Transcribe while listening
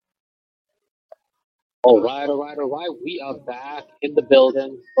All right. We are back in the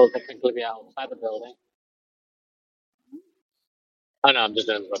building. Well, technically, we are outside the building. Oh, no, I'm just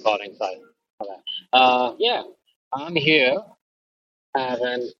doing the recording side. Okay. Yeah, I'm here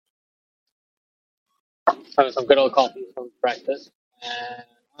having, having some good old coffee, some breakfast, and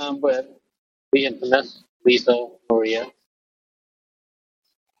I'm with the infamous Lisa Maria,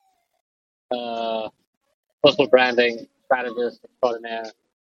 uh, personal branding strategist extraordinaire,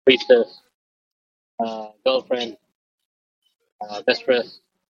 priestess, girlfriend, mistress,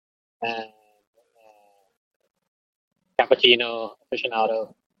 and cappuccino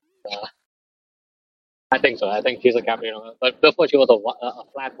aficionado. Uh, I think so. I think she's a cappuccino. But before she was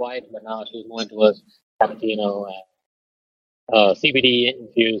a flat white, but now she's more towards cappuccino and CBD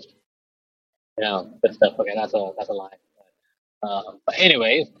infused. Good stuff. Okay, that's a line. But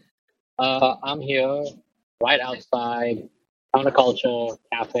anyways, I'm here right outside Counterculture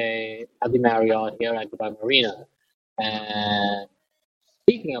Cafe at the Marriott here at Dubai Marina. And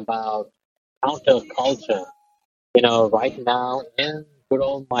speaking about counterculture, right now in good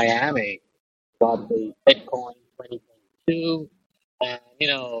old Miami, got the Bitcoin 2022, and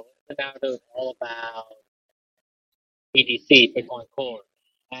the narrative is all about BTC, Bitcoin Core,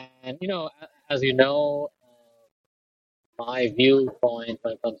 and as you know, my viewpoint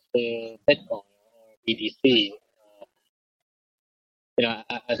when it comes to Bitcoin or BTC,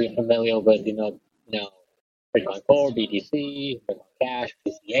 as you're familiar with, Bitcoin Core, BTC, Bitcoin Cash,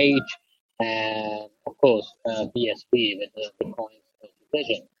 BCH, and of course BSV with the Bitcoin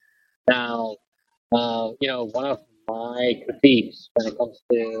division. Now, one of my critiques when it comes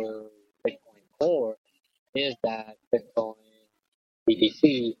to Bitcoin Core is that Bitcoin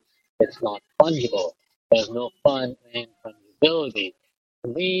BTC it's not fungible. There's no fun in fungibility.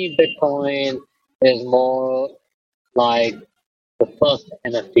 To me, Bitcoin is more like the first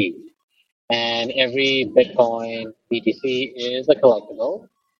NFT, and every Bitcoin BTC is a collectible,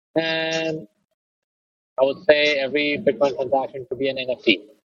 and I would say every Bitcoin transaction could be an NFT.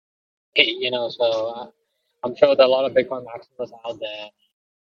 I'm sure that a lot of Bitcoin maximalists out there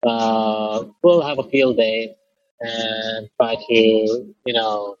will have a field day and try to,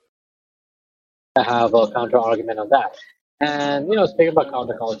 have a counter argument on that. And speaking about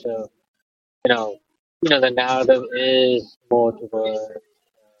counterculture, you know, the narrative is more toward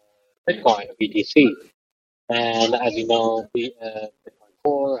Bitcoin or BTC. And as you know, Bitcoin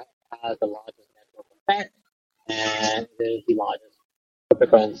Core has the largest network effect, and it is the largest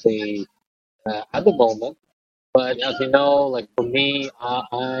cryptocurrency at the moment. But as you know, like for me,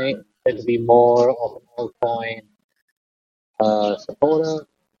 I tend to be more of an altcoin supporter.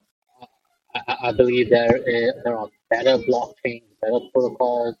 I believe there are better blockchains, better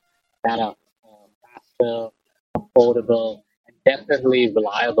protocols that are faster, affordable, and definitely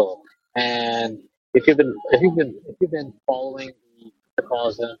reliable. And if you've been following the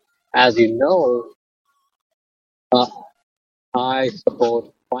cause, as you know, uh, I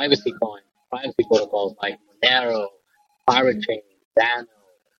support privacy coins, privacy protocols like Monero, Pirate Chain, Dano,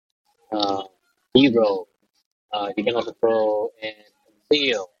 uh, Hero. You can also throw in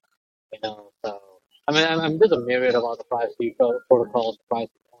Conceal. So there's a myriad of other privacy protocols,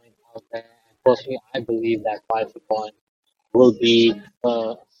 privacy coins out there. And personally, I believe that privacy coin will be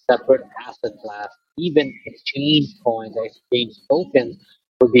a separate asset class. Even exchange coins, or exchange tokens,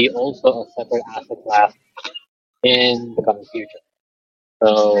 will be also a separate asset class in the coming future.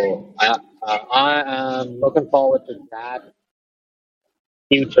 So I am looking forward to that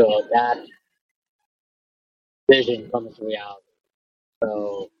future, that vision coming to reality.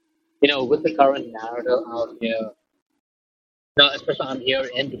 So, with the current narrative out here, no, especially I'm here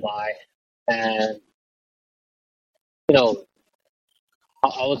in Dubai, and you know,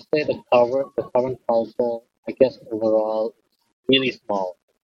 I would say the current culture, I guess overall, really small.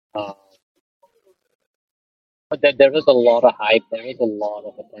 Uh, but there is a lot of hype, there is a lot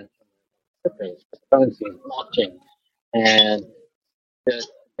of attention. Cryptocurrency is blockchain, and there's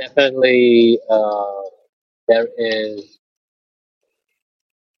definitely there is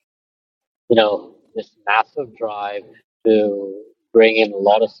this massive drive to bring in a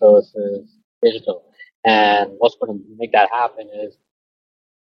lot of services digital. And what's going to make that happen is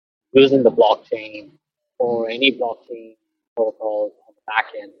using the blockchain or any blockchain protocols on the back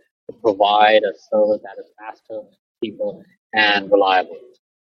end to provide a service that is faster, cheaper, and reliable.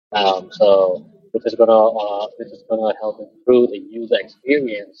 So which is gonna help improve the user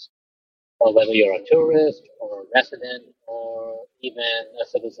experience, or whether you're a tourist or a resident or even a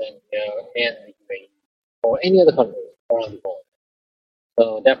citizen here in the UAE or any other country around the world.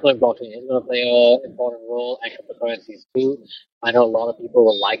 So definitely blockchain is going to play an important role, and cryptocurrencies too. I know a lot of people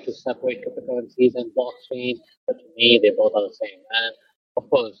would like to separate cryptocurrencies and blockchain, but to me, they both are the same. And of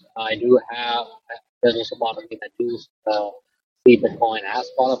course, I do have there's also part of me that do see Bitcoin as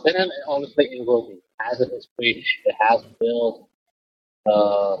part of it, and obviously it will be as a history. It has built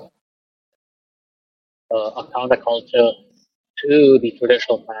uh, a counterculture to the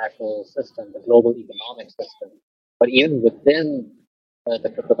traditional financial system, the global economic system. But even within the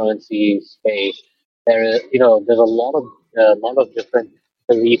cryptocurrency space, there's a lot of different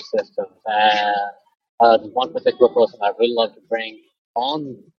belief systems. And one particular person I really love to bring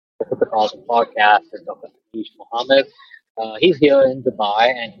on the Cryptocosm podcast is Dr. Anish Mohammed. He's here in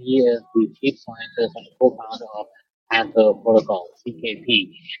Dubai, and he is the chief scientist and co-founder of Panther Protocol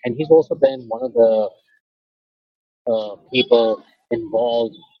 (CKP), and he's also been one of the people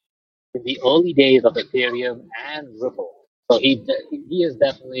involved in the early days of Ethereum and Ripple. So he is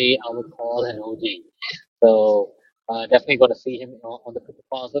definitely, I would call, an OG. So definitely going to see him on the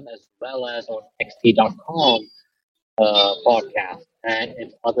Cryptocosm as well as on XT.com podcast and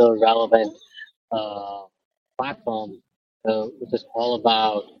its other relevant uh, platforms, which is all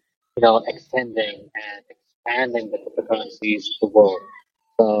about extending and expanding the cryptocurrencies to the world.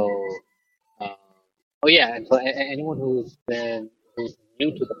 So uh, oh yeah, and so anyone who's new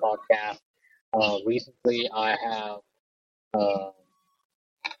to the podcast, recently I have uh,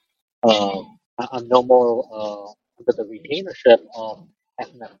 I'm no more under the retainership of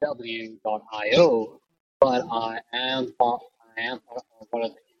FNFW.io, but I am one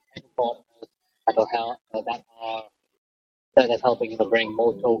of the independent partners that will help that is helping to bring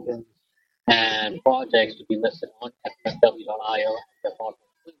more tokens and projects to be listed on FNFW.io and their partners.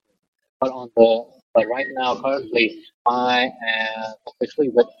 But right now, currently, I am officially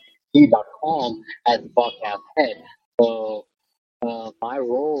with T.com as the podcast head. So my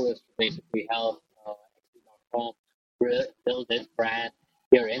role is to basically help T.com build its brand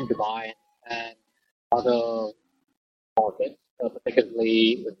here in Dubai and other markets,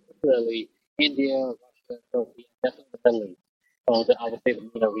 particularly India, Russia, Turkey, and definitely the Middle East. So I would say the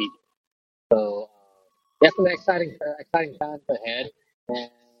MENA region. So definitely exciting times ahead,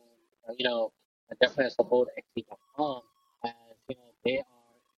 and I definitely support XP.com as they are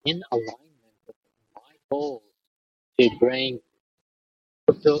in alignment with my goals to bring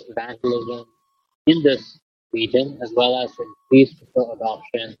crypto evangelism in this region, as well as to increase crypto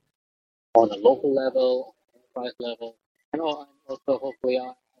adoption on a local level, enterprise level, and also hopefully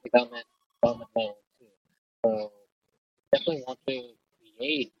on the government level too. So definitely want to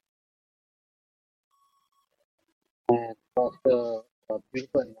create and foster a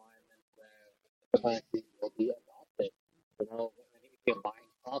beautiful environment where cryptocurrencies will be adopted. If you're buying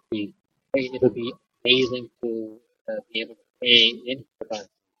coffee, hey, it would be amazing to be able to pay in cryptocurrency.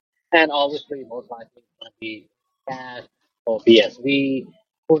 And obviously, most likely it's going to be cash or BSV.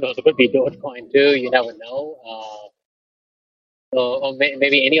 Who knows? It could be Dogecoin too. You never know. Or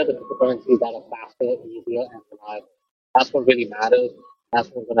maybe any other cryptocurrencies that are faster, easier, and reliable. That's what really matters. That's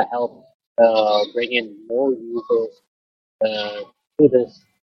what's going to help bring in more users uh, to this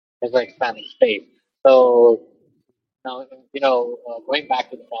ever expanding space. So now, going back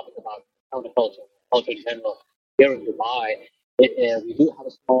to the topic about counterculture, culture in general, here in Dubai, we do have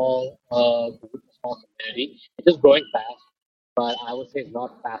a small community. It is growing fast, but I would say it's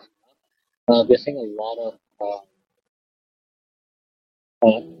not fast enough. We're seeing a lot of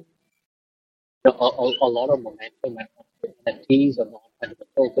a lot of momentum when it comes to NFTs or non-fungible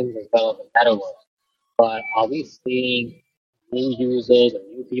tokens as well as the metaverse. But are we seeing new users or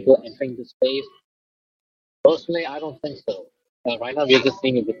new people entering the space? Personally, I don't think so. Right now, we're just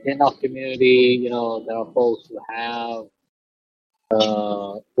seeing it within our community. There are folks who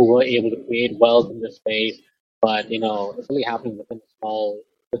were able to create wealth in the space, but it's really happening within a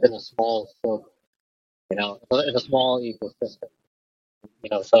small circle. In a small ecosystem.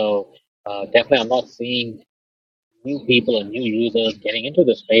 So definitely, I'm not seeing new people and new users getting into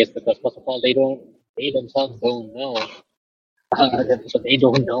the space because first of all, they themselves don't know. So they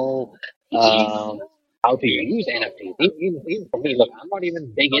don't know how to use NFTs. Even for me, look, I'm not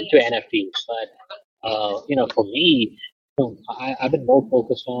even big into NFTs, but for me, I've been more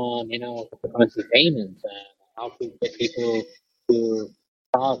focused on cryptocurrency payments and how to get people to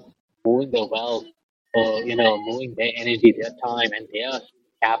start moving their wealth or moving their energy, their time, and their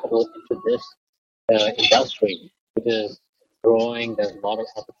capital into this industry, which is growing. There's a lot of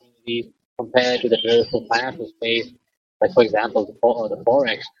opportunities compared to the traditional financial space. Like for example, the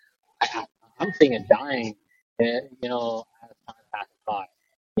forex, I, I'm seeing it dying. As time passes by.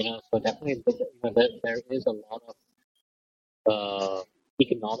 So definitely, there is a lot of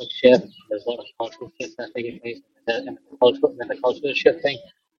economic shift. There's a lot of cultural shifts that are taking place, and the culture is shifting.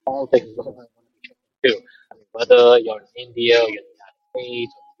 Politics is going to be shifting too. I mean, whether you're in India, or you're in the United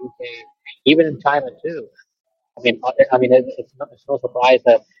States, or UK, even in China too. It's no surprise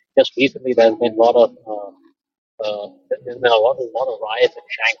that just recently there's been a lot of there's been a lot of riots in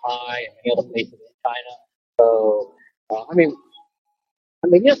Shanghai and many other places in China. So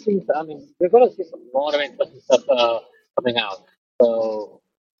yes, we're going to see some lot of interesting stuff coming out. So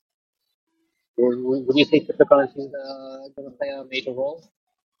would you say cryptocurrency is going to play a major role?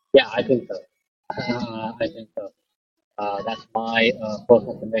 Yeah, I think so. I think so. That's my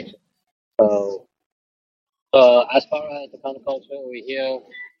personal conviction. So as far as the counterculture over here,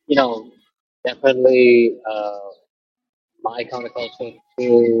 you know, definitely. My counterculture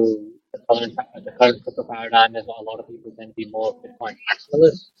to the current crypto paradigm is a lot of people tend to be more Bitcoin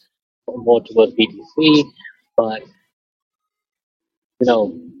maximalists, more towards BTC. But you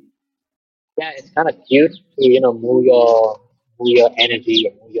know, yeah, it's kind of cute to move your energy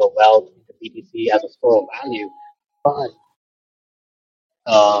and move your wealth into BTC as a store of value. But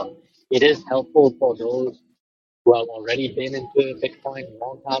it is helpful for those who have already been into Bitcoin a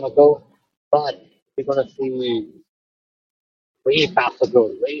long time ago. But you're gonna see way faster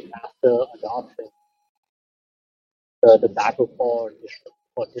growth, way faster adoption. The battle for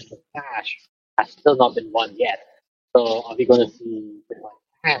digital cash has still not been won yet. So are we going to see Bitcoin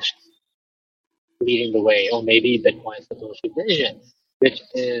Cash leading the way, or maybe Bitcoin Satoshi Vision, which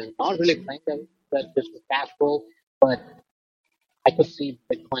is not really playing that digital cash role, but I could see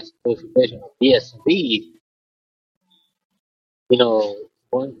Bitcoin Satoshi Vision or BSV,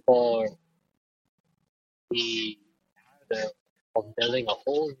 going for the narrative of building a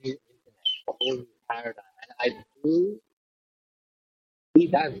whole new internet, a whole new paradigm. And I do see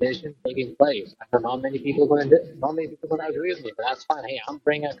that vision taking place. I know not many people going to agree with me, but that's fine. Hey, I'm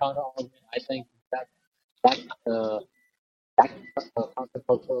bringing a counter argument. I think that uh, that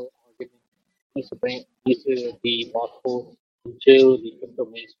countercultural argument needs to be thoughtful into the crypto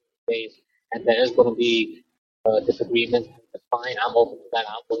mainstream space, and there is going to be disagreements. That's fine. I'm open to that.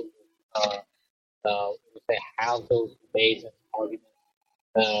 I'm willing to have those debates and arguments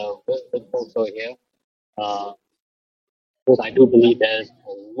with folks over here. Uh, because I do believe there's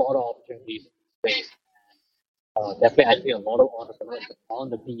a lot of opportunities in space. Definitely, I see a lot of entrepreneurship on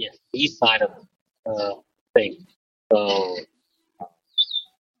the BSC side of things. So,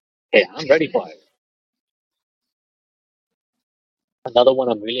 hey, I'm ready for it. Another one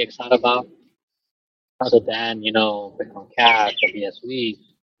I'm really excited about, other than Bitcoin Cash or BSV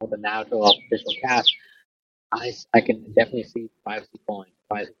or the narrative of digital cash, I can definitely see privacy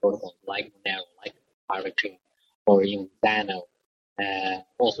protocols like Monero, like Pirate Chain, or even Nano, and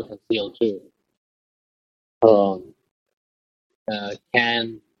also Conceal too. Um,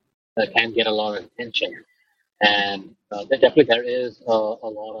 can get a lot of attention. And there is a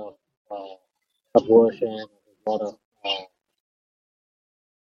lot of abortion, a lot of,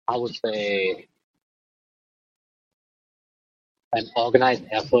 I would say, an organized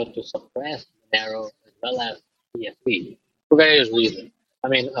effort to suppress Monero as well as PSP for various reasons. I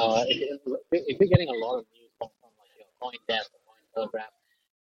mean, if you're getting a lot of news from like your CoinDesk or Cointelegraph,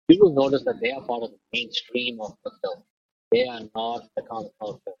 you will notice that they are part of the mainstream of crypto. They are not the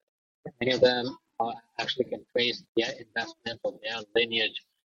counterculture. Many of them actually can trace their investment or their lineage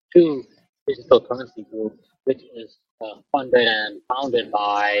to Digital Currency Group, which is funded and founded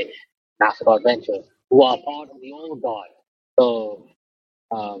by Mastercard Ventures, who are part of the old guard. So,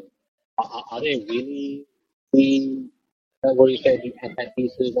 um, are they really the what do you say, the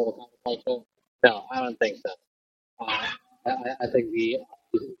antithesis of the counterculture? No, I don't think so. I think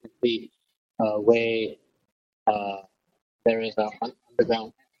the way uh, there is a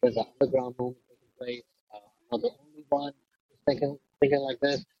underground there's an underground movement taking place. I'm not the only one who's thinking like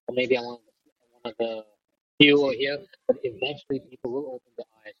this, or maybe I'm one of the few over here. But eventually, people will open their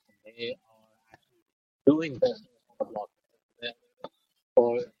eyes and they are actually doing business on the blockchain,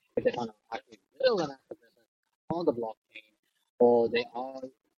 or if they're trying to actually build an active business on the blockchain, or they are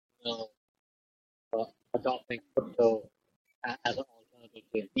uh, adopting crypto as an alternative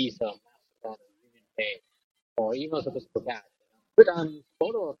to Visa, Mastercard, or Union Pay, or even a physical cash. But I'm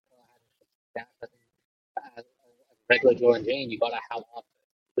sort of cash. I think as a regular Joe and Jane, you gotta have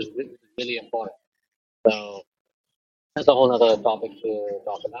options, which is really important. So that's a whole other topic to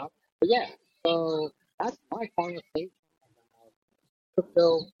talk about. But yeah, so that's my conversation about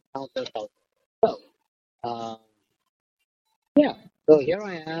crypto counterculture. So um, yeah, so here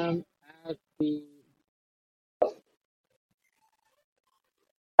I am at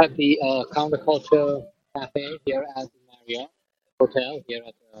the counterculture cafe here at the Marriott. hotel here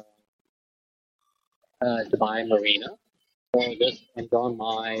at Dubai Marina. So just enjoying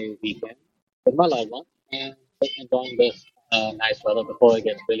my weekend with my loved one and just enjoying this nice weather before it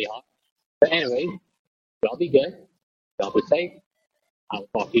gets really hot. But anyway, y'all be good. Y'all be safe. I'll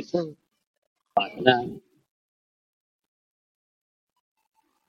talk to you soon. Bye for now.